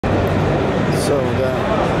So the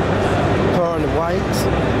pearl white,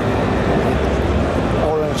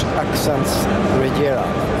 orange accents Regera,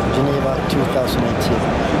 Geneva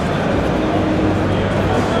 2018.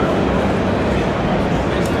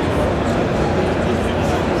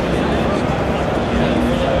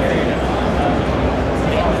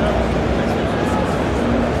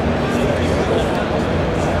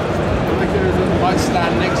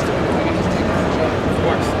 Stand next to it. We can just take a picture. Of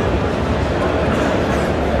course.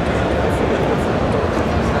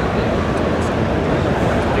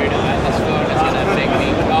 Dude, this phone is gonna make me.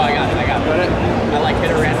 Oh, I got it. I like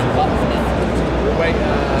hit a random button. Wait.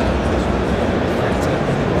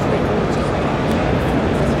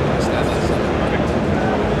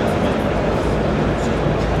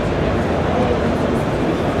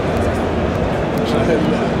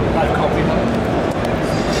 Live copy button.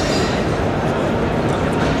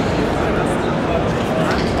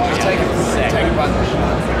 Take a bunch.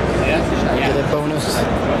 Yeah. Get a bonus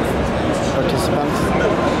participant.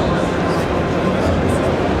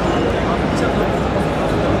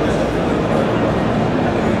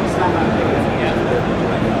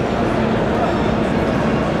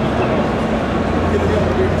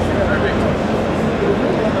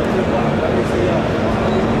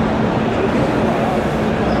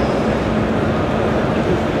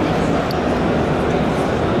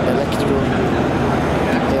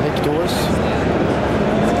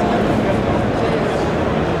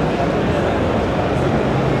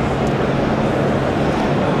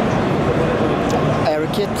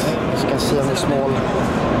 Kit, as you can see on the small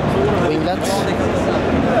winglets.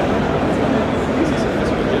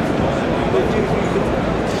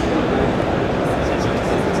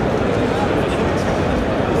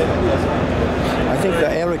 I think the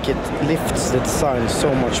aero kit lifts the design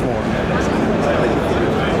so much more.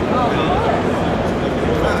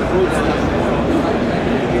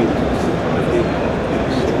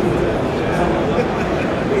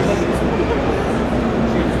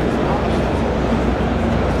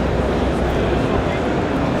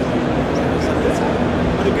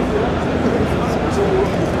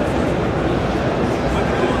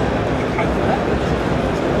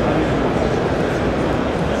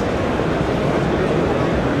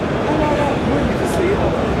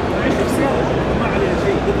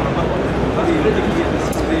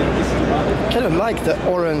 Kind of like the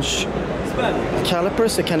orange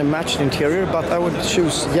calipers, they kind of match the interior, but I would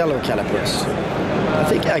choose yellow calipers. I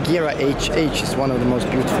think Regera HH is one of the most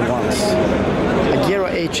beautiful ones.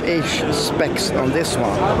 Regera HH specs on this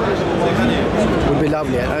one would be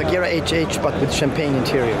lovely. Regera HH but with champagne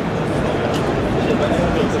interior.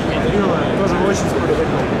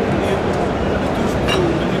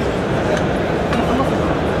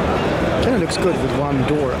 Kind of looks good with one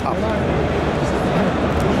door up.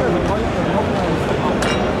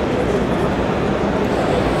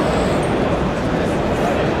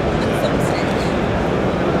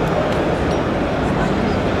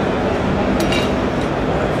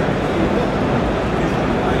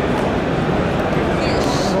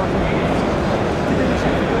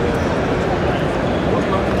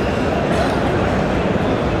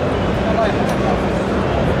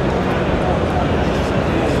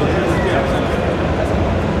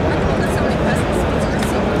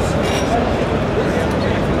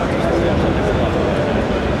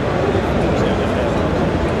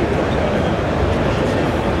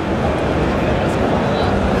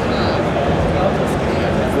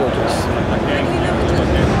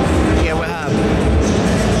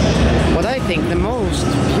 The most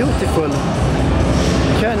beautiful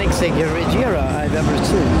Koenigsegg Regera I've ever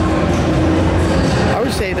seen. I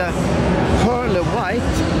would say the pearl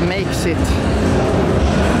white makes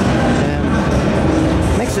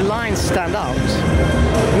the lines stand out.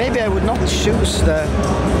 Maybe I would not choose the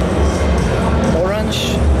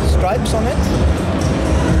orange stripes on it,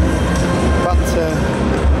 but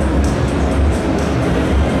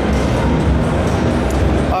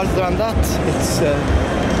other than that,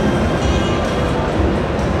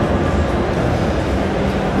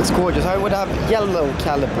 it's gorgeous. I would have yellow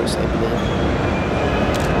calipers, I believe.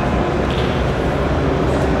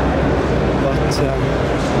 But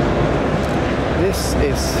this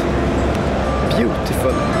is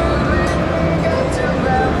beautiful.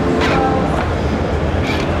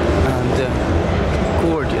 And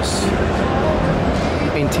gorgeous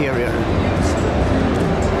interior.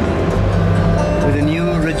 With a new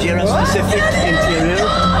Regera specific interior.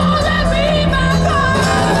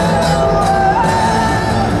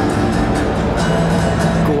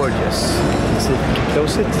 Gorgeous. Let's see if we can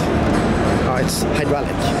close it. Oh, it's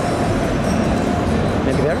hydraulic.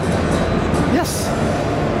 Maybe there? Yes.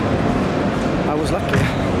 I was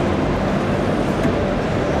lucky.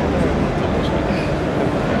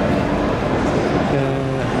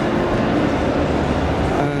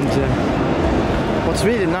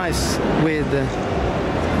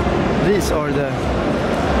 these are the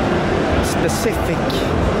specific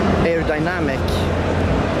aerodynamic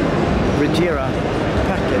Regera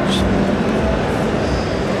package.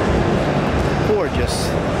 Gorgeous.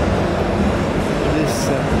 This,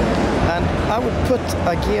 and I would put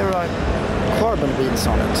Agera carbon wheels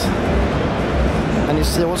on it. And you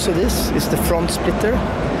see also this is the front splitter.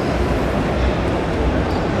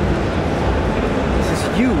 This is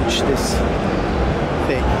huge, this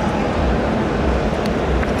thing.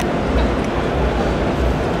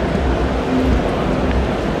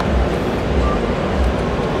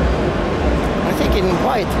 I think in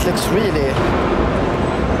white it looks really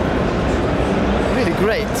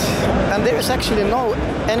great. And there is actually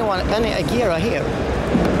any Agera here.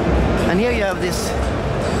 And here you have this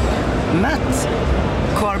matte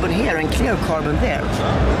carbon here and clear carbon there.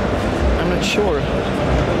 I'm not sure.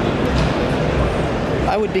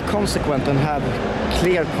 I would be consequent and have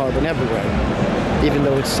clear carbon everywhere, even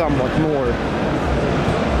though it's somewhat more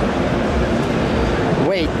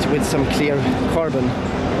weight with some clear carbon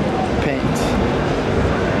paint.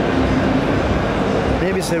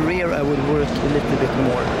 Maybe the rear I would work a little bit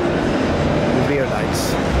more. The rear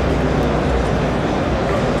lights.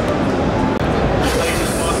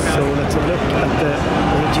 So let's have a look at the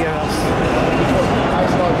Regera's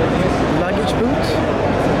luggage boot.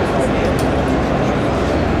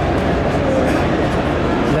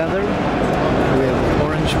 Leather with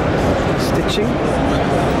orange stitching.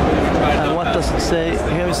 And what does it say?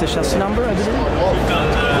 Here is the chassis number, I believe.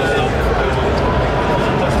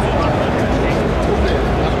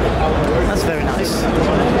 That's very nice.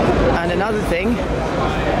 And another thing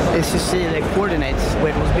is to see the coordinates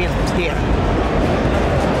where it was built here.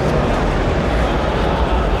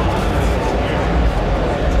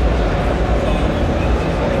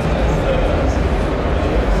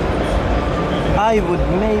 I would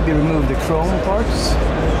maybe remove the chrome parts.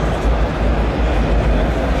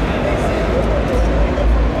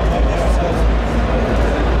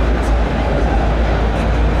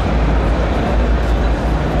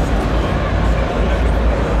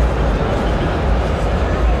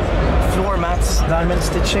 Diamond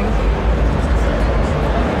stitching,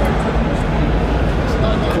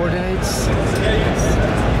 coordinates,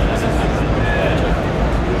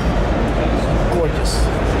 gorgeous.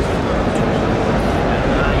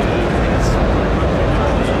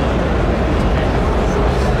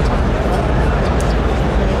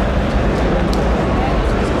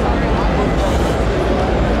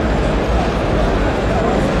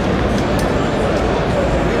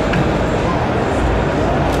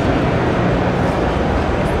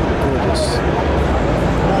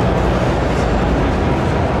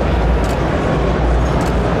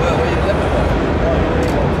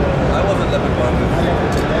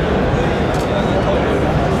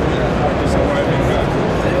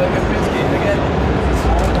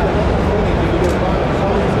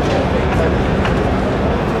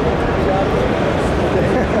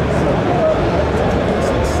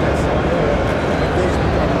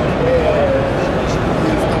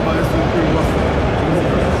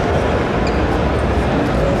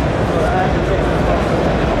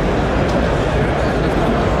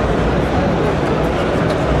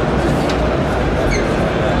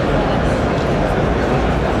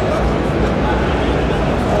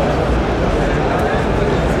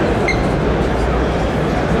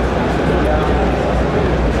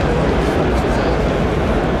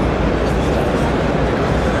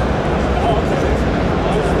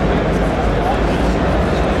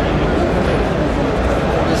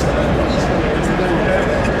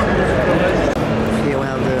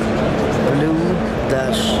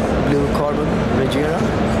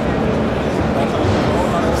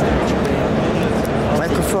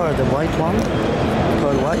 The white one,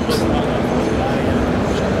 pearl white.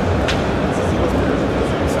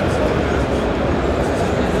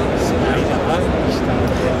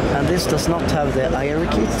 And this does not have the air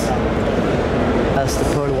kit as the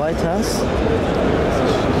pearl white has.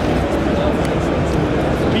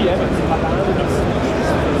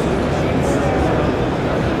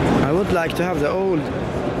 I would like to have the old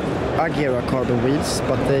Agera carbon wheels,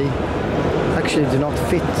 but they actually do not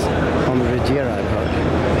fit on the Regera, I've heard.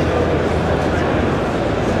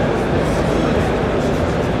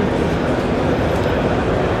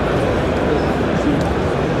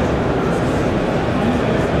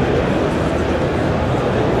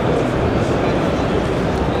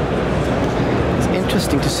 It's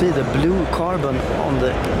interesting to see the blue carbon on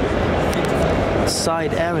the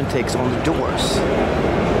side air intakes on the doors.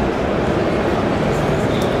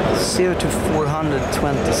 0 to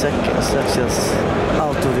 420 seconds, that's just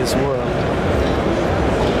out of this world.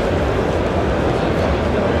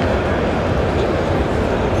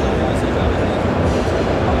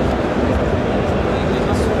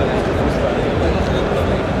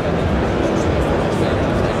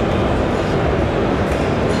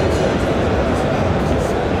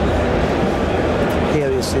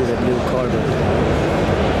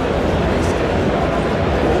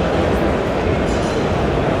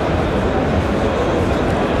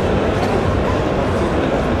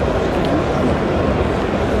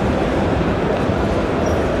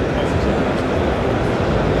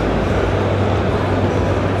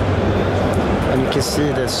 can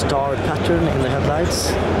see the star pattern in the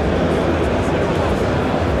headlights.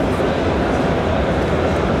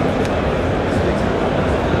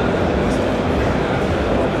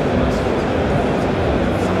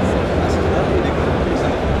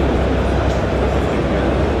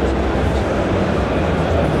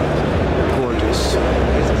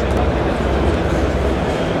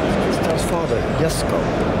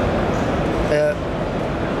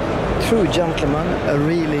 True gentleman, a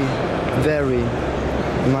really very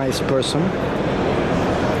nice person,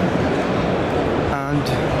 and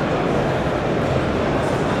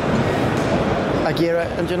Regera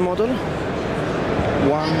engine model,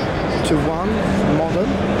 1-to-1 model,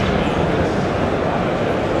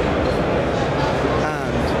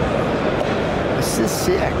 and a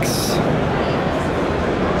CCX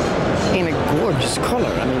in a gorgeous color.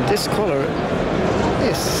 I mean, this color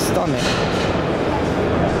is stunning.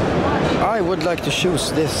 I would like to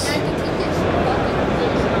choose this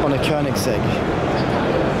on a Koenigsegg.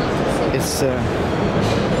 It's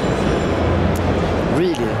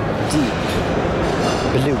really deep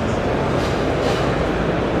blue.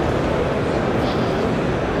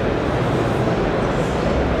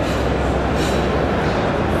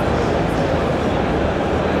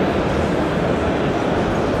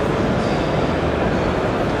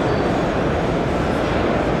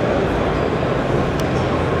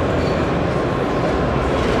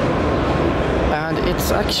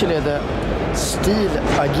 It's actually the steel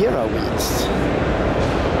Regera wheels.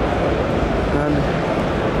 And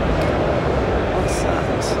what's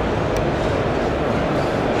that?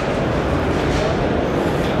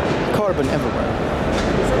 Carbon everywhere.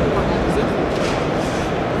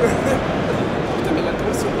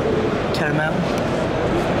 Caramel.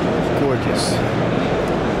 Gorgeous.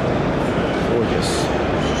 Gorgeous.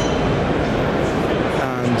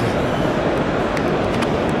 And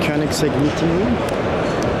Koenigsegg meeting room.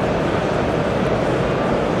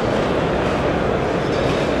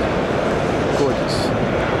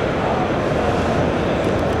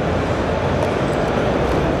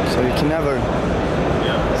 You can never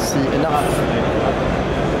see enough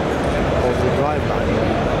of the driveline.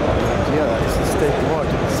 Yeah, it's the state of art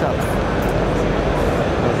itself.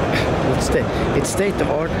 It's state of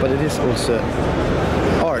art, but it is also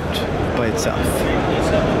art by itself.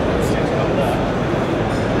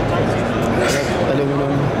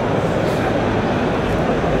 Aluminum. I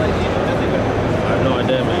have no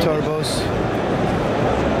idea, man. Turbos.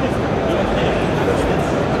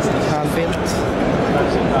 Hand built.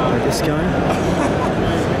 Like this guy.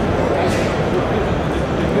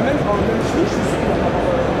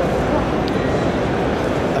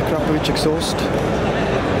 A Krapovich exhaust.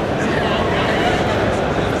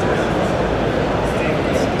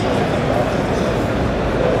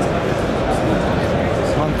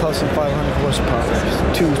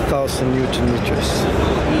 horsepower, 2,000 Newton meters.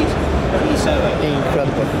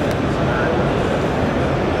 Incredible.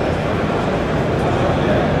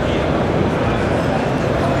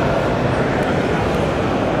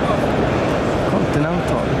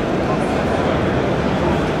 Continental.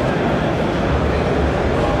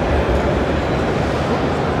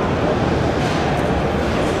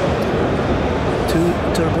 Two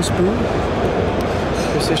turbo spool,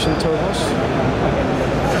 precision turbos.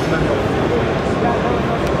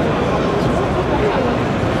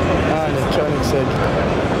 And a Koenigsegg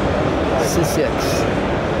CCX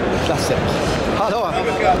Classic. Hello.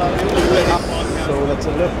 So let's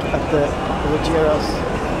look at the Regera's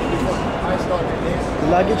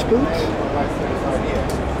luggage boot.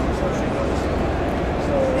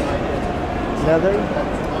 Leather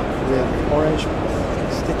with orange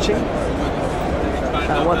stitching.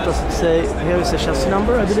 And what does it say? Here is the chassis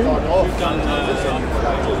number, I believe.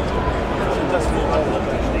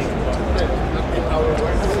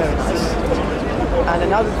 And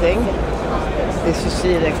another thing is to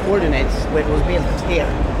see the coordinates where it was built here.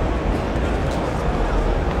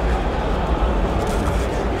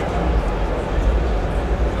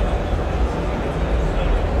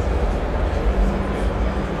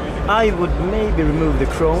 I would maybe remove the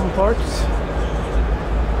chrome parts.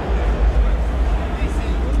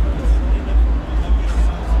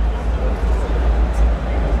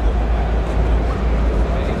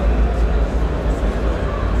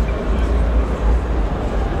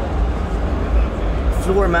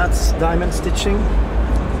 Floor mats, diamond stitching,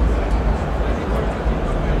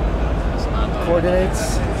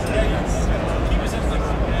 coordinates,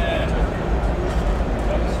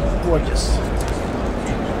 gorgeous.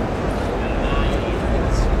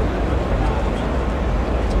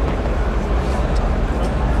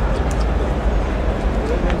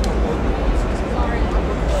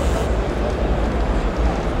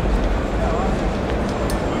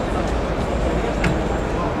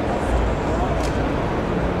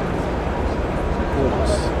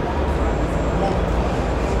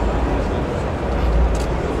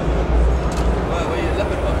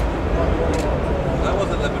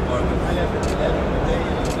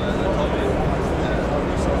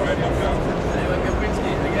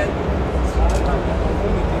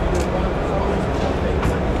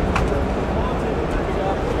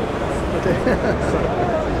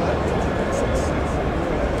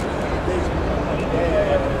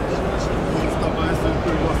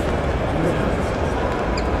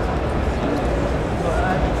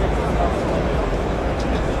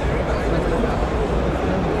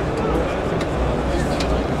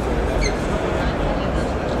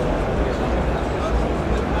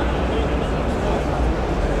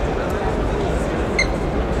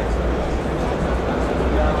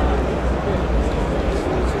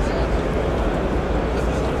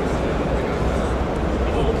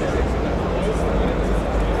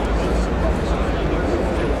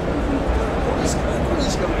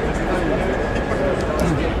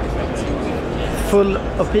 Full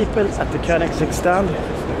of people at the Koenigsegg stand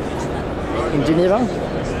in Geneva.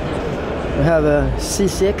 We have a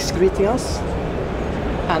CCX greeting us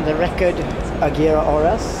and the record Regera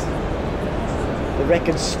RS, the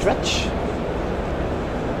record Stretch,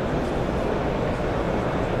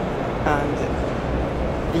 and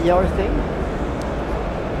VR thing,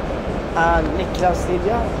 and Niklas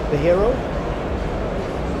Silja, the hero,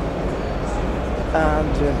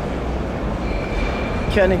 and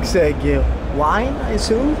Koenigsegg wine, I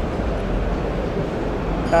assume,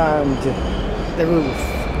 and the roof,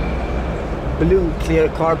 blue clear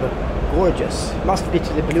carbon, gorgeous, must be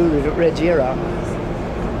to the blue Regera,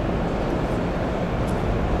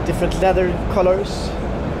 different leather colors,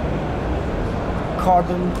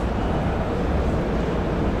 carbon,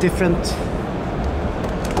 different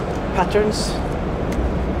patterns,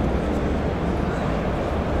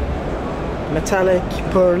 metallic,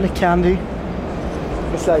 pearl, candy.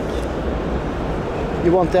 It's like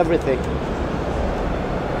you want everything.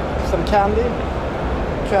 Some candy,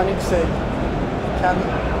 Koenigsegg candy.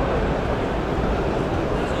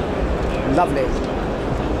 Lovely.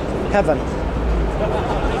 Heaven.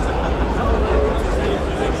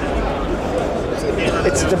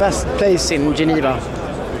 It's the best place in Geneva,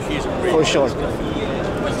 for sure.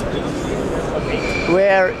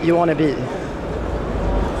 Where you want to be.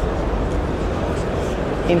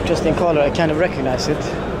 Interesting color, I kind of recognize it.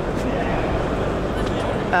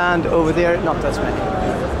 And over there, not as many.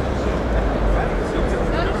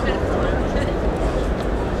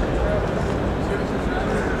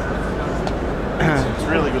 It's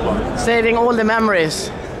really good one. Saving all the memories.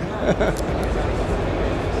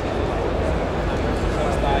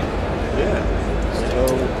 Yeah. So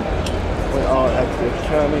we are at the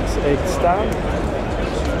Koenigsegg stand.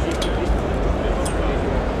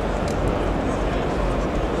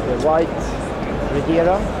 The white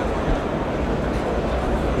Regera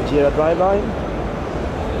driveline,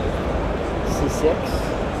 CCX,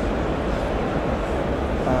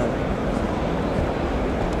 and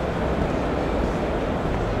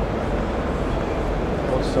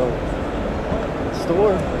also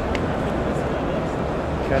store,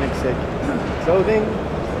 Koenigsegg clothing,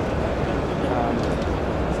 and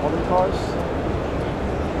modern cars,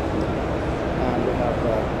 and we have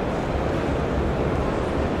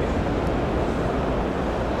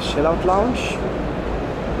chill out lounge,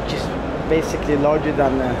 which is basically larger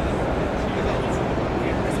than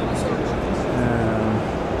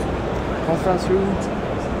conference room,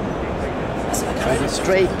 and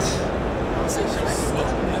straight.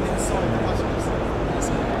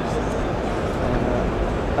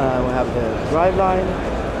 We have the drive line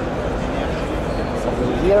of the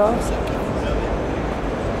Regera,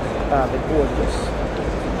 the gorgeous.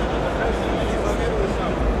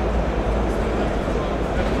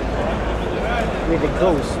 With the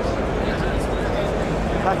ghost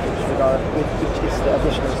package which is the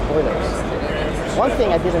additional spoilers. One thing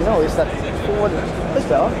I didn't know is that for just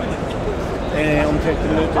det, Om 30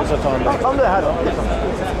 minuter så tar han om det här då.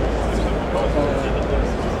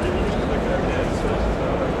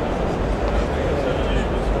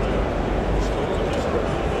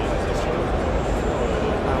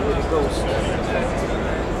 With the ghost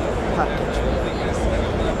package.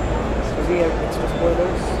 So here it's the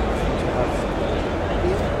spoilers.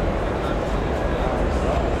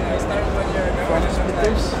 Front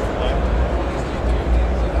splitters.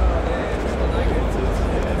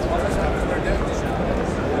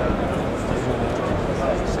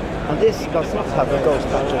 And this does not have a ghost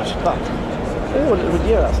package, but all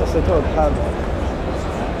Regeras, as I told, have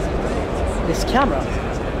this camera.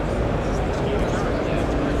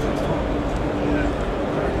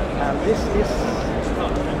 And this is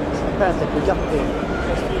apparently Bugatti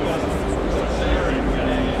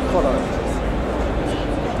color.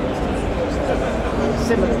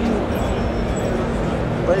 Similar to,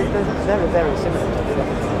 but it's very, very similar to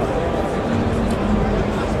Bugatti.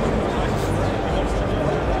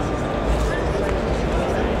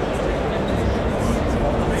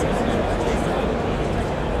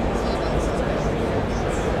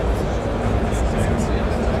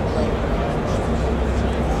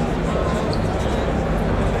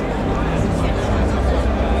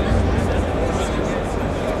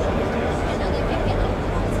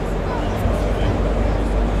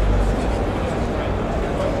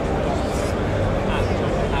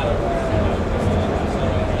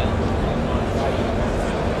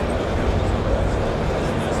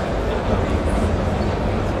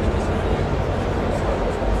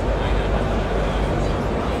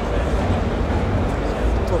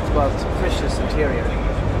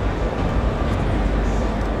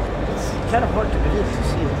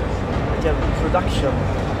 could have production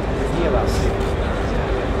Regeras.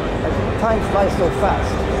 Time flies so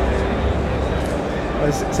fast.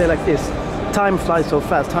 Let's say like this. Time flies so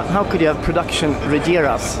fast. How could you have production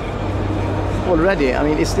Regeras already? I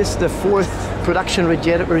mean, is this the 4th production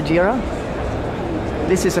Regera?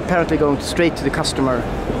 This is apparently going straight to the customer.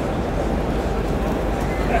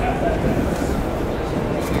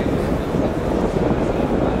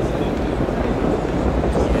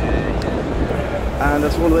 And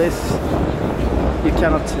as always, you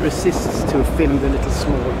cannot resist to film the little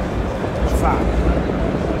small fan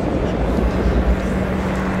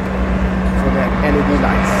for the LED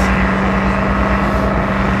lights.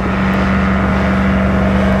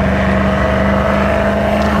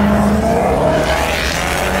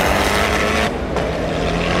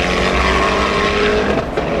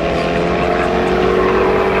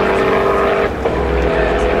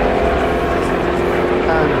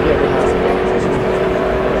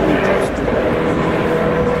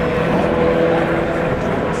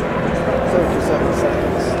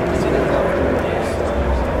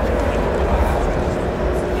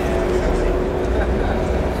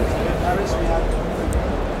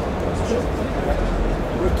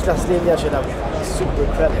 Linja should have super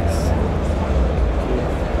credits.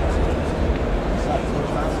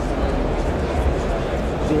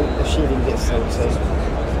 Been achieving this, I would say.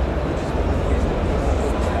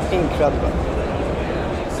 Incredible.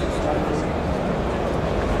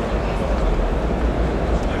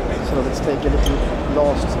 So let's take a little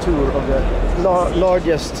last tour of the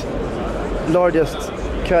largest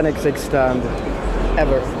Koenigsegg stand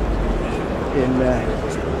ever in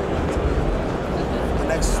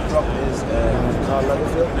Drop is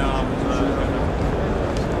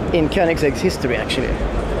in Koenigsegg's history, actually.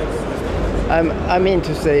 I mean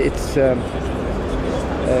to say it's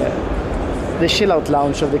the chill-out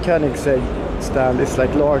lounge of the Koenigsegg stand is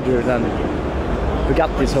like larger than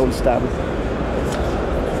Bugatti's whole stand.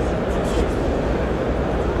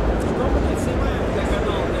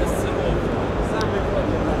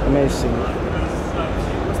 Amazing.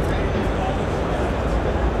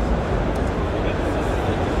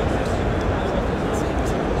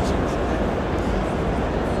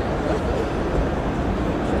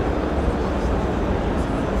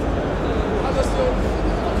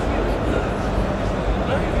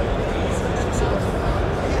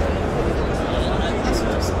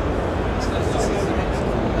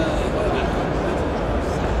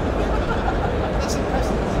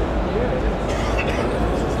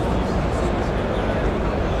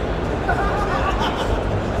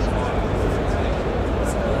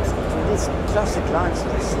 Classic lines of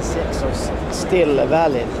CCX are still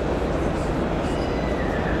valid.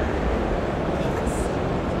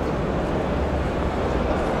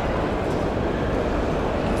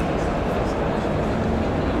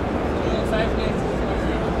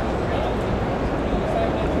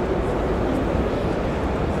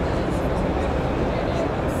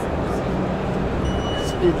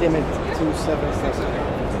 Speed limit 270.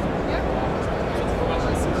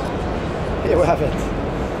 Here we have it.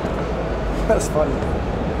 That's funny.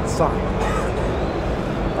 Sign.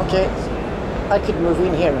 Okay, I could move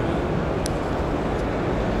in here.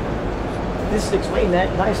 This looks way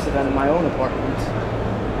nicer than my own apartment.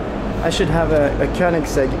 I should have a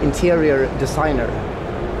Koenigsegg interior designer.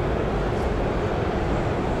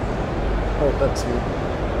 Oh, that's me.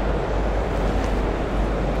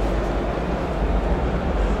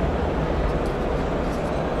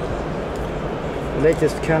 The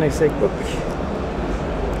latest Koenigsegg book.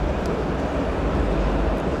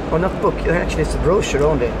 Or not book, actually it's a brochure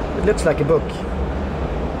only. It looks like a book,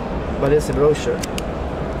 but it's a brochure.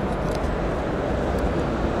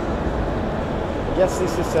 I guess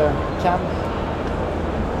this is a cam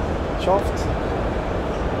shaft.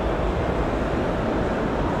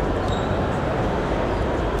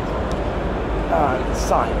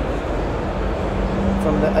 Sign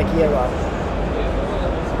from the Regera.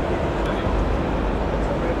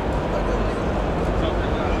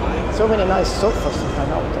 So many nice sofas to hang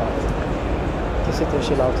out on. You can sit and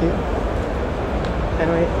chill out here.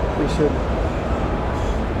 Anyway,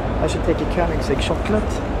 I should take a Koenigsegg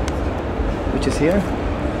chocolate, which is here.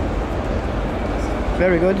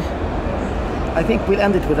 Very good. I think we'll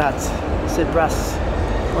end it with that. It's a brass.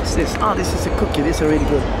 What's this? Ah, this is a cookie. These are really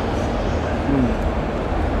good.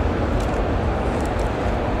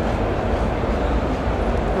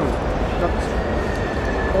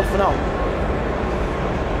 All for now.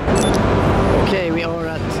 Okay, we are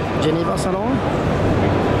at Geneva Salon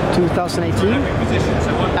 2018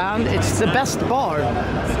 and it's the best bar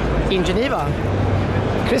in Geneva.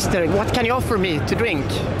 Christer, what can you offer me to drink?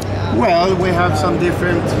 Well, we have some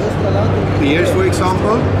different beers, for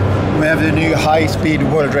example. We have the new high-speed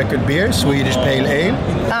world record beer, Swedish Pale Ale.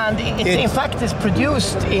 And in fact it's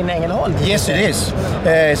produced in Ängelholm. Yes, it is.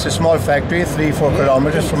 It's a small factory, 3-4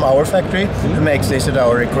 kilometers from our factory, who makes this at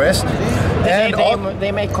our request. And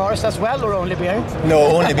They make cars as well, or only beer? no,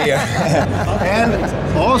 only beer. And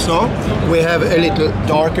also, we have a little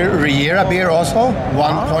darker Regera beer also,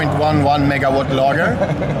 1.11 megawatt lager.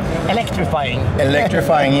 Electrifying.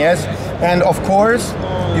 Electrifying, yes. And of course,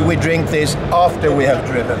 we drink this after we have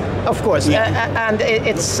driven. Of course, and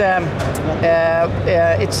it's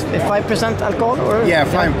 5% alcohol, or Yeah,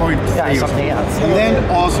 5.3. yeah, something else. And then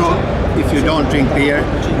also, if you don't drink beer,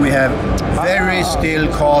 we have very still,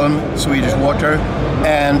 calm Swedish water,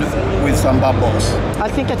 and with some bubbles. I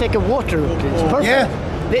think I take a water, please. Perfect. Yeah.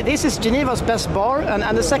 This is Geneva's best bar,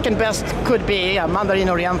 and the second best could be Mandarin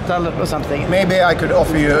Oriental or something. Maybe I could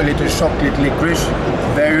offer you a little chocolate licorice.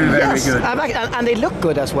 Very, very Yes, good. and they look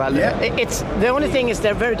good as well. Yeah. It's the only thing is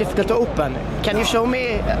they're very difficult to open. Can you show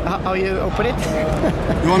me how you open it?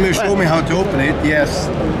 You want me to show me how to open it? Yes,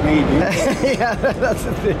 maybe. Yeah, that's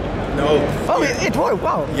the thing. No. Oh, it worked!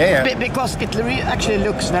 Wow. Yeah. Because it actually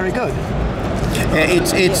looks very good.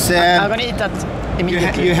 It's. I'm gonna eat that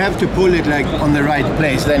immediately. You have to pull it like on the right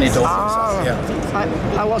place, then it opens.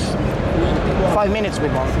 I was 5 minutes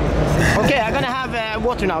with one. Okay, I'm gonna have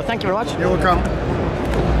water now. Thank you very much. You're welcome.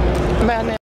 Men,